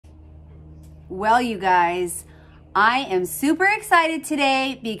Well, you guys, I am super excited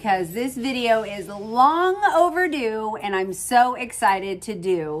today because this video is long overdue and I'm so excited to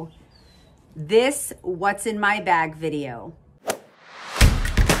do this what's in my bag video.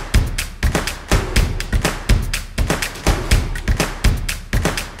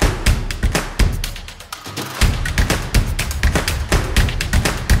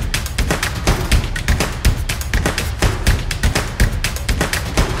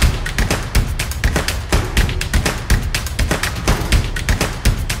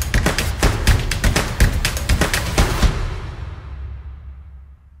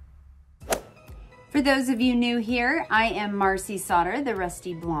 For those of you new here, I am Marci Sauter, the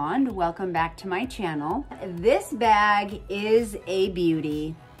Rusty Blonde. Welcome back to my channel. This bag is a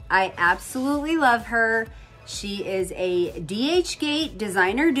beauty. I absolutely love her. She is a DH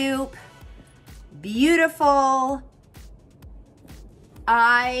designer dupe. Beautiful.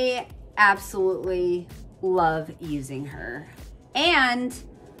 I absolutely love using her. And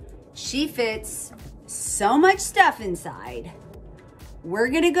she fits so much stuff inside. We're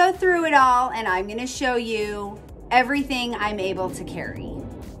gonna go through it all and I'm gonna show you everything I'm able to carry.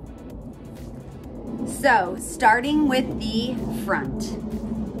 So, starting with the front.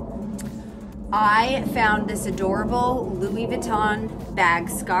 I found this adorable Louis Vuitton bag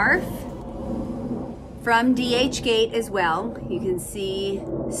scarf from DH as well. You can see,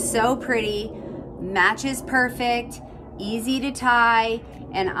 so pretty, matches perfect, easy to tie,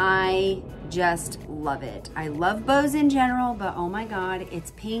 and I just love it. I love bows in general, but oh my God,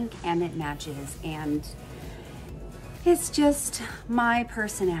 it's pink and it matches and it's just my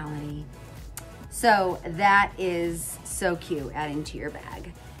personality. So that is so cute, adding to your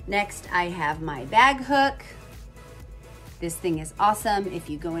bag. Next, I have my bag hook. This thing is awesome. If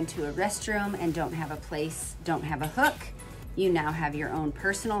you go into a restroom and don't have a hook, you now have your own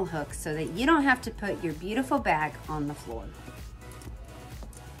personal hook so that you don't have to put your beautiful bag on the floor.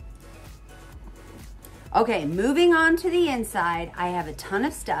 Okay, moving on to the inside, I have a ton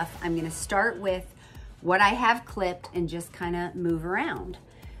of stuff. I'm gonna start with what I have clipped and just kind of move around.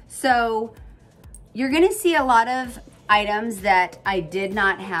 So you're gonna see a lot of items that I did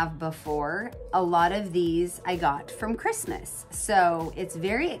not have before. A lot of these I got from Christmas. So it's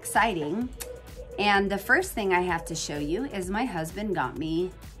very exciting. And the first thing I have to show you is my husband got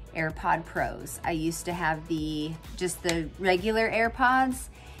me AirPod Pros. I used to have just the regular AirPods,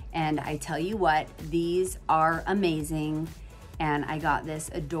 and I tell you what, these are amazing. And I got this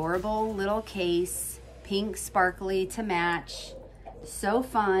adorable little case, pink sparkly to match. So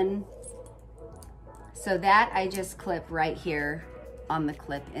fun. So that I just clip right here on the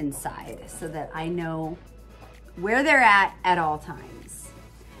clip inside so that I know where they're at all times.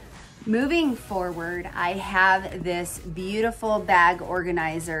 Moving forward, I have this beautiful bag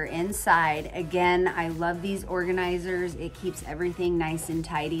organizer inside. Again, I love these organizers. It keeps everything nice and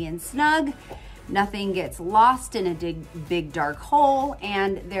tidy and snug. Nothing gets lost in a big dark hole,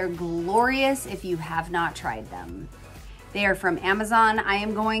 and they're glorious if you have not tried them. They are from Amazon. I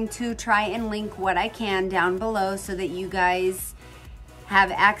am going to try and link what I can down below so that you guys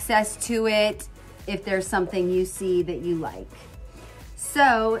have access to it if there's something you see that you like.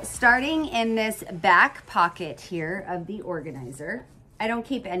 So, starting in this back pocket here of the organizer, I don't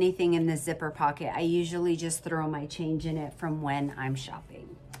keep anything in the zipper pocket. I usually just throw my change in it from when I'm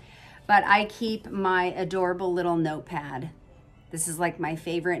shopping. But I keep my adorable little notepad. This is like my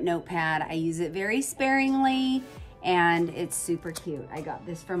favorite notepad. I use it very sparingly and it's super cute. I got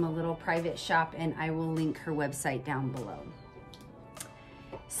this from a little private shop and I will link her website down below.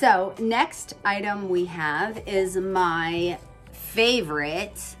 So, next item we have is my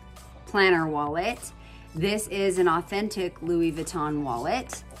favorite planner wallet. This is an authentic Louis Vuitton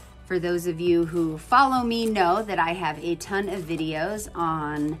wallet. For those of you who follow me know that I have a ton of videos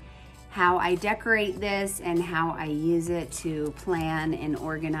on how I decorate this and how I use it to plan and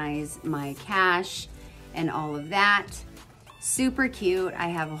organize my cash and all of that. Super cute. I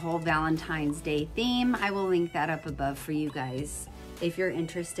have a whole Valentine's Day theme. I will link that up above for you guys if you're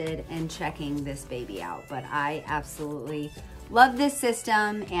interested in checking this baby out. But I absolutely love this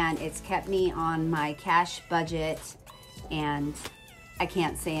system and it's kept me on my cash budget and I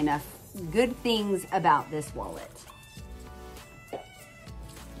can't say enough good things about this wallet.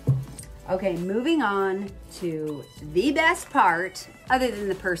 Okay, moving on to the best part, other than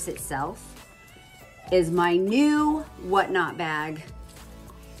the purse itself, is my new whatnot bag.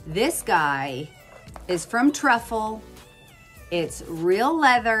 This guy is from Truffle. It's real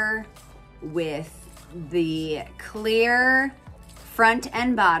leather with the clear front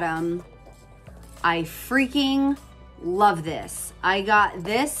and bottom. I freaking Love this. I got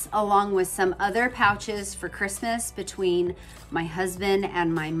this along with some other pouches for Christmas between my husband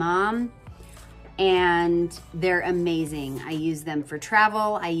and my mom, and they're amazing. I use them for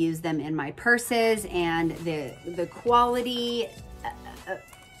travel. I use them in my purses, and the quality,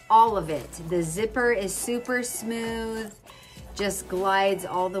 all of it. The zipper is super smooth, just glides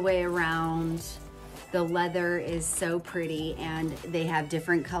all the way around. The leather is so pretty, and they have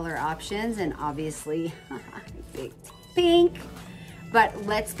different color options, and obviously I picked pink. But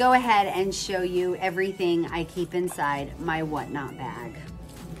let's go ahead and show you everything I keep inside my whatnot bag.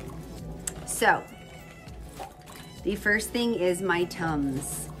 So the first thing is my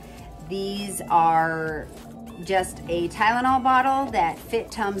Tums. These are just a Tylenol bottle that fit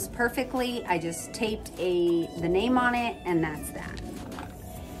Tums perfectly. I just taped the name on it, and that's that.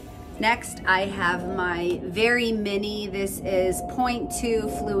 Next, I have my very mini, this is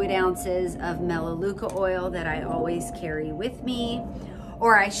 0.2 fluid ounces of Melaleuca oil that I always carry with me.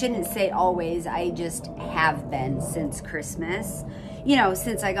 Or I shouldn't say always, I just have been since Christmas. You know,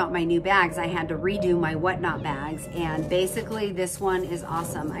 since I got my new bags, I had to redo my whatnot bags, and basically this one is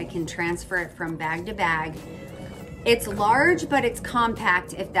awesome. I can transfer it from bag to bag. It's large, but it's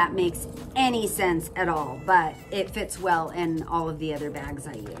compact, if that makes any sense at all, but it fits well in all of the other bags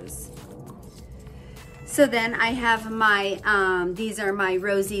I use. So then I have my, these are my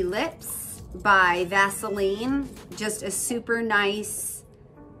Rosy Lips by Vaseline, just a super nice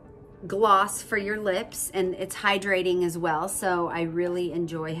gloss for your lips, and it's hydrating as well, so I really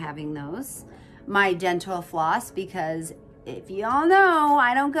enjoy having those. My dental floss, because if you all know,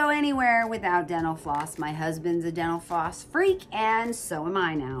 I don't go anywhere without dental floss. My husband's a dental floss freak, and so am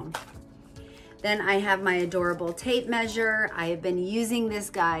I now. Then I have my adorable tape measure. I have been using this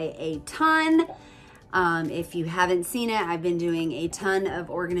guy a ton. If you haven't seen it, I've been doing a ton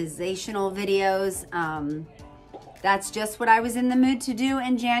of organizational videos. That's just what I was in the mood to do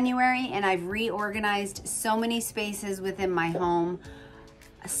in January, and I've reorganized so many spaces within my home.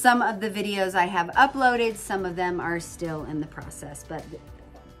 Some of the videos I have uploaded, some of them are still in the process, but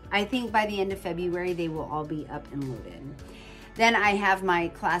I think by the end of February, they will all be up and loaded. Then I have my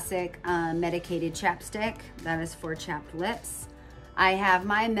classic medicated chapstick. That is for chapped lips. I have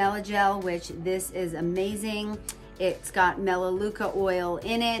my Melagel, which this is amazing. It's got Melaleuca oil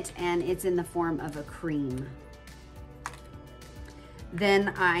in it, and it's in the form of a cream. Then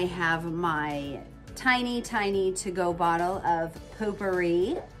I have my tiny to-go bottle of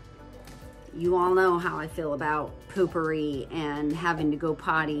Potpourri. You all know how I feel about Potpourri and having to go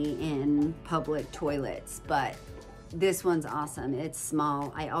potty in public toilets, but this one's awesome. It's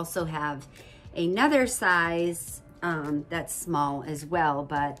small. I also have another size that's small as well,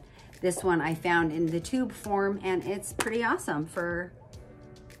 but this one I found in the tube form, and it's pretty awesome for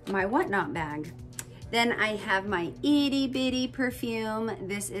my whatnot bag. Then I have my itty bitty perfume.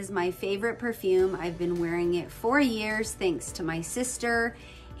 This is my favorite perfume. I've been wearing it for years thanks to my sister,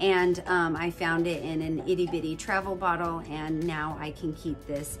 and I found it in an itty bitty travel bottle, and now I can keep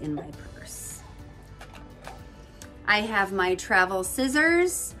this in my purse. I have my travel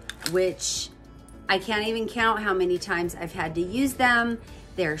scissors, which I can't even count how many times I've had to use them.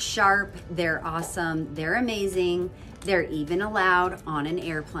 They're sharp, they're awesome, they're amazing. They're even allowed on an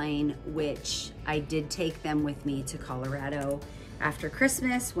airplane, which I did take them with me to Colorado after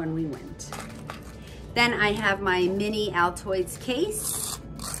Christmas when we went. Then I have my mini Altoids case.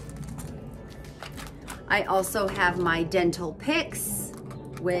 I also have my dental picks,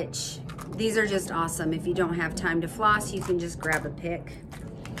 which these are just awesome. If you don't have time to floss, you can just grab a pick.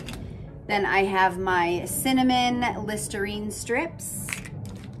 Then I have my cinnamon Listerine strips.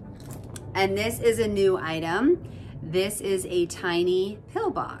 And this is a new item. This is a tiny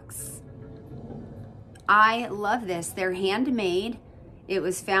pill box. I love this. They're handmade. It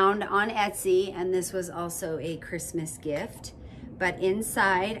was found on Etsy, and this was also a Christmas gift. But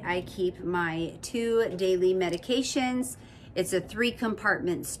inside, I keep my 2 daily medications. It's a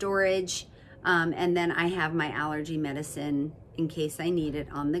 3-compartment storage, and then I have my allergy medicine in case I need it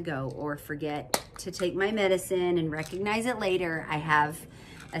on the go or forget to take my medicine and recognize it later. I have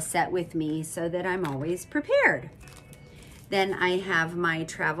a set with me so that I'm always prepared. Then I have my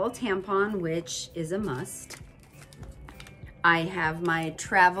travel tampon, which is a must. I have my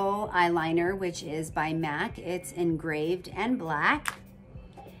travel eyeliner, which is by MAC. It's engraved and black.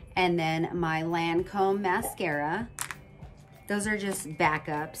 And then my Lancome mascara. Those are just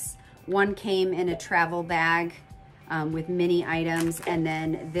backups. One came in a travel bag with mini items. And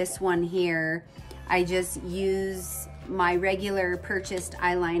then this one here, I just use my regular purchased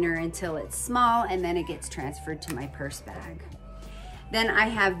eyeliner until it's small, and then it gets transferred to my purse bag. Then I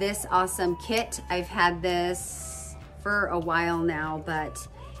have this awesome kit. I've had this for a while now, but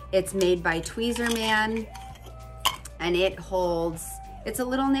it's made by Tweezerman, and it holds, it's a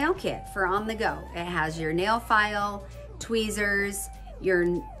little nail kit for on the go. It has your nail file, tweezers,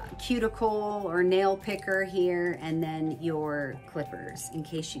 your cuticle or nail picker here, and then your clippers. In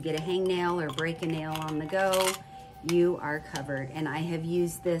case you get a hangnail or break a nail on the go, you are covered. And I have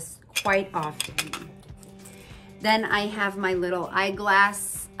used this quite often. Then I have my little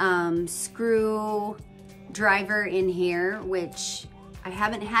eyeglass screw driver in here, which I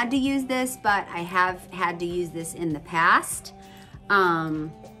haven't had to use this, but I have had to use this in the past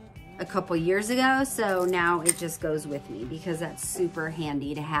a couple years ago. So now it just goes with me because that's super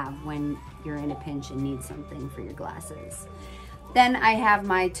handy to have when you're in a pinch and need something for your glasses. Then I have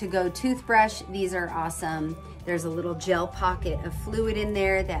my to-go toothbrush. These are awesome. There's a little gel pocket of fluid in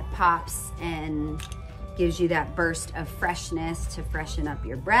there that pops and gives you that burst of freshness to freshen up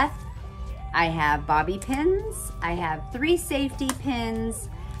your breath. I have bobby pins. I have 3 safety pins,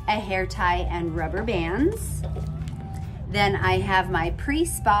 a hair tie, and rubber bands. Then I have my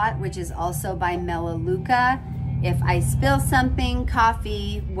pre-spot, which is also by Melaleuca. If I spill something,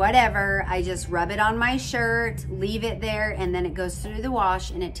 coffee, whatever, I just rub it on my shirt, leave it there, and then it goes through the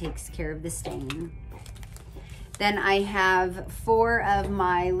wash and it takes care of the stain. Then I have 4 of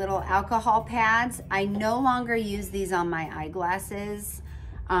my little alcohol pads. I no longer use these on my eyeglasses,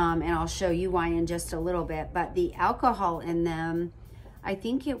 and I'll show you why in just a little bit, but the alcohol in them, I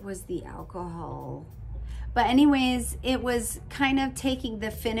think it was the alcohol. But anyways, it was kind of taking the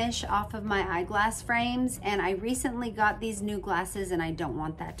finish off of my eyeglass frames, and I recently got these new glasses and I don't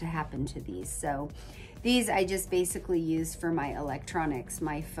want that to happen to these. So these I just basically use for my electronics,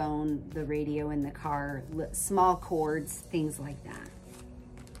 my phone, the radio in the car, small cords, things like that.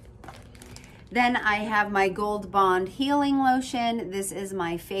 Then I have my Gold Bond Healing Lotion. This is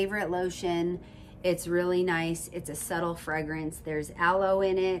my favorite lotion. It's really nice. It's a subtle fragrance. There's aloe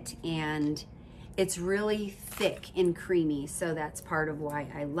in it, and it's really thick and creamy, so that's part of why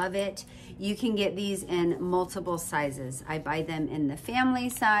I love it. You can get these in multiple sizes. I buy them in the family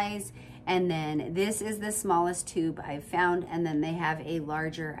size, and then this is the smallest tube I've found, and then they have a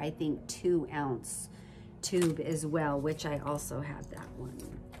larger, I think 2-ounce tube as well, which I also have that one.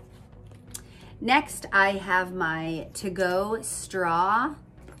 Next, I have my to-go straw.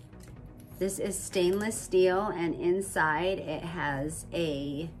 This is stainless steel, and inside it has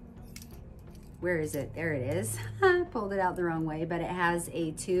a, where is it? There it is. I pulled it out the wrong way, but it has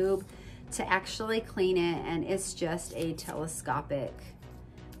a tube to actually clean it, and it's just a telescopic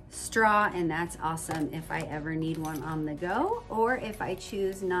straw, and that's awesome if I ever need one on the go, or if I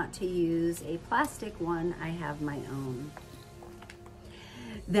choose not to use a plastic one, I have my own.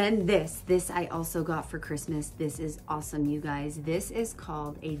 Then this I also got for Christmas. This is awesome, you guys. This is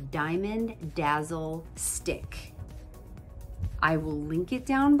called a Diamond Dazzle Stick. I will link it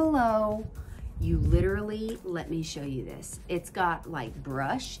down below. You literally, let me show you this. It's got like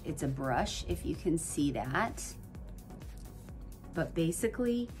brush. It's a brush, if you can see that. But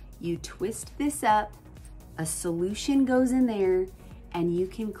basically, you twist this up, a solution goes in there, and you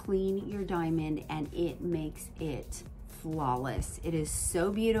can clean your diamond, and it makes it flawless. It is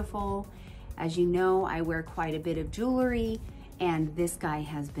so beautiful. As you know, I wear quite a bit of jewelry, and this guy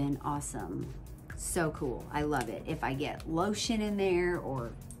has been awesome. So cool. I love it. If I get lotion in there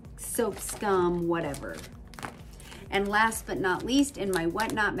or soap scum, whatever. And last but not least, in my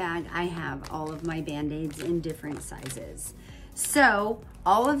whatnot bag, I have all of my Band-Aids in different sizes. So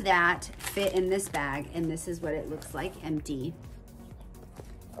all of that fit in this bag, and this is what it looks like empty.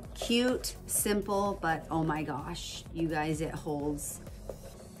 Cute, simple, but oh my gosh, you guys, it holds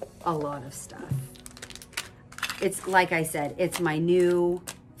a lot of stuff. It's, like I said, it's my new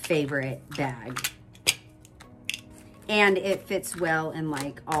favorite bag. And it fits well in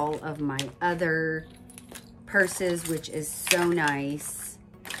like all of my other purses, which is so nice.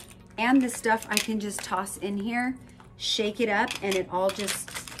 And the stuff I can just toss in here, shake it up, and it all just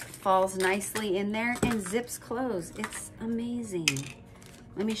falls nicely in there and zips close. It's amazing.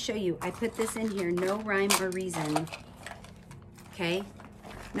 Let me show you. I put this in here, no rhyme or reason. Okay?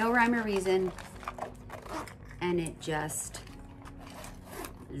 No rhyme or reason. And it just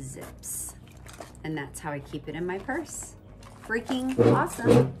zips. And that's how I keep it in my purse. Freaking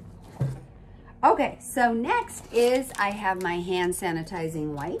awesome. Okay, so next is I have my hand sanitizing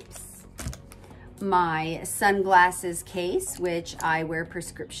wipes, my sunglasses case, which I wear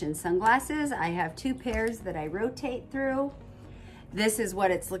prescription sunglasses. I have 2 pairs that I rotate through. This is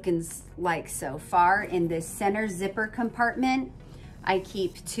what it's looking like so far. In this center zipper compartment, I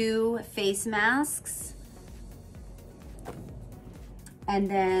keep 2 face masks. And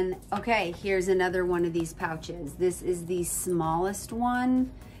then, okay, here's another one of these pouches. This is the smallest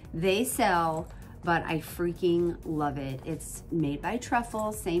one they sell, but I freaking love it. It's made by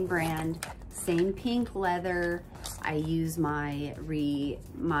Truffle, same brand, same pink leather. I use my,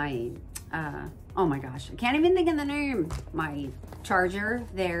 oh my gosh, I can't even think of the name. My charger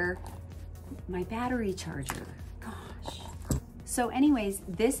there, my battery charger, gosh. So anyways,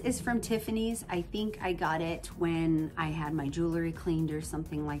 this is from Tiffany's. I think I got it when I had my jewelry cleaned or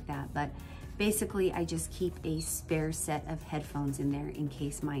something like that. But basically, I just keep a spare set of headphones in there in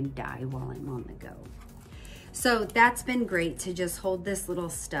case mine die while I'm on the go. So that's been great to just hold this little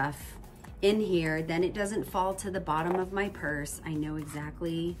stuff in here. Then it doesn't fall to the bottom of my purse. I know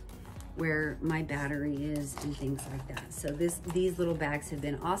exactly where my battery is and things like that. So these little bags have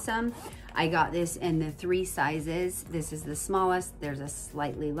been awesome. I got this in the 3 sizes. This is the smallest. There's a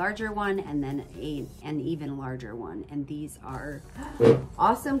slightly larger one and then an even larger one. And these are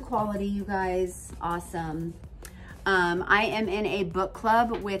awesome quality, you guys. Awesome. I am in a book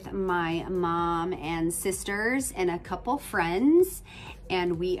club with my mom and sisters and a couple friends,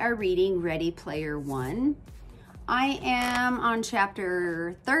 and we are reading Ready Player One. I am on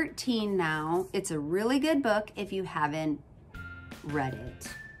chapter 13 now. It's a really good book if you haven't read it.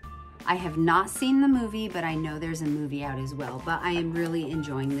 I have not seen the movie, but I know there's a movie out as well. But I am really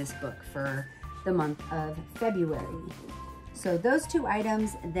enjoying this book for the month of February. So those 2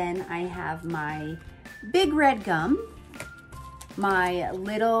 items. Then I have my big red gum, my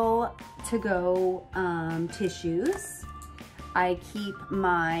little to-go tissues. I keep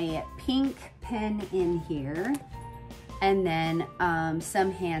my pink pen in here, and then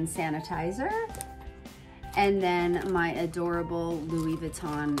some hand sanitizer, and then my adorable Louis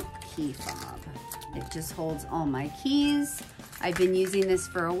Vuitton key fob. It just holds all my keys. I've been using this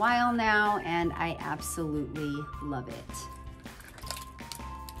for a while now, and I absolutely love it.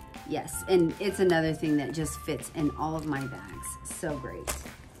 Yes, and it's another thing that just fits in all of my bags. So great.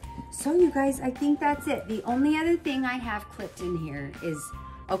 So you guys, I think that's it. The only other thing I have clipped in here is,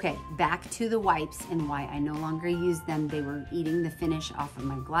 okay, back to the wipes and why I no longer use them. They were eating the finish off of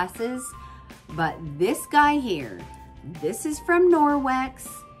my glasses. But this guy here, this is from Norwex.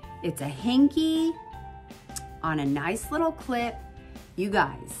 It's a hanky on a nice little clip. You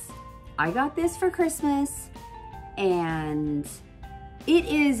guys, I got this for Christmas, and it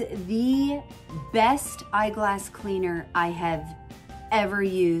is the best eyeglass cleaner I have ever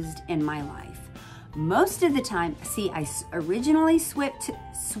used in my life. Most of the time, see, I originally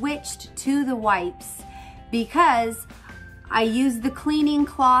switched to the wipes because I use the cleaning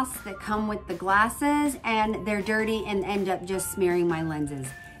cloths that come with the glasses, and they're dirty and end up just smearing my lenses.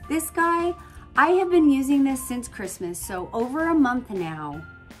 This guy, I have been using this since Christmas, so over a month now,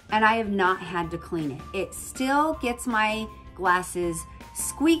 and I have not had to clean it. It still gets my glasses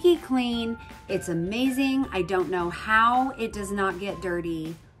squeaky clean. It's amazing. I don't know how it does not get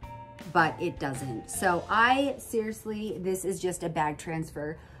dirty, but it doesn't. So I seriously, this is just a bag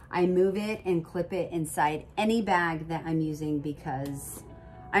transfer. I move it and clip it inside any bag that I'm using because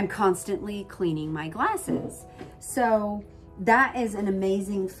I'm constantly cleaning my glasses. So that is an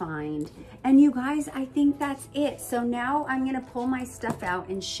amazing find. And you guys, I think that's it. So now I'm gonna pull my stuff out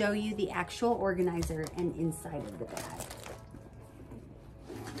and show you the actual organizer and inside of the bag.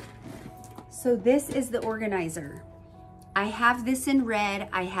 So this is the organizer. I have this in red.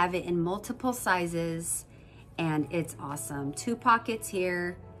 I have it in multiple sizes, and it's awesome. 2 pockets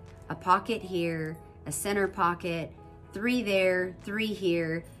here, a pocket here, a center pocket, 3 there, 3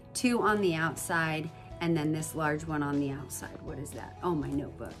 here, 2 on the outside, and then this large one on the outside. What is that? Oh, my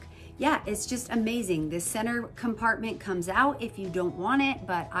notebook. Yeah, it's just amazing. This center compartment comes out if you don't want it,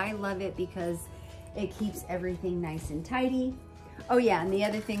 but I love it because it keeps everything nice and tidy. Oh yeah, and the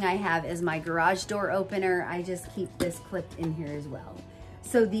other thing I have is my garage door opener. I just keep this clipped in here as well.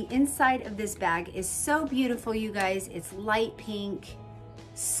 So the inside of this bag is so beautiful, you guys. It's light pink,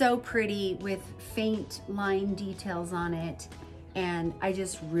 so pretty with faint line details on it. And I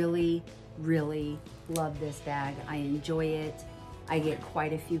just really, really love this bag. I enjoy it. I get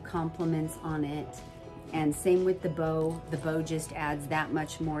quite a few compliments on it. And same with the bow. The bow just adds that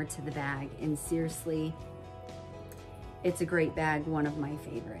much more to the bag. And seriously, it's a great bag, one of my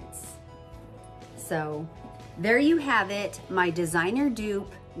favorites. So there you have it, my designer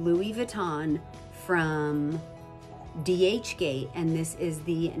dupe Louis Vuitton from DHgate, and this is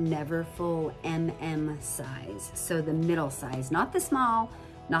the Neverfull MM size. So the middle size, not the small,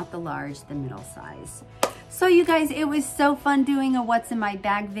 not the large, the middle size. So you guys, it was so fun doing a what's in my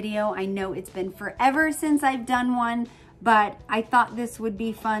bag video. I know it's been forever since I've done one, but I thought this would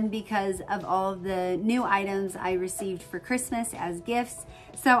be fun because of all of the new items I received for Christmas as gifts.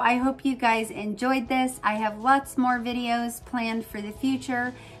 So I hope you guys enjoyed this. I have lots more videos planned for the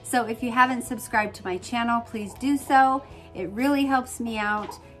future. So if you haven't subscribed to my channel, please do so. It really helps me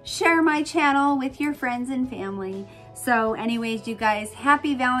out. Share my channel with your friends and family. So anyways, you guys,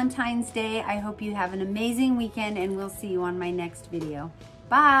 happy Valentine's Day. I hope you have an amazing weekend, and we'll see you on my next video.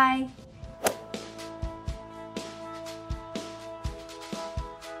 Bye.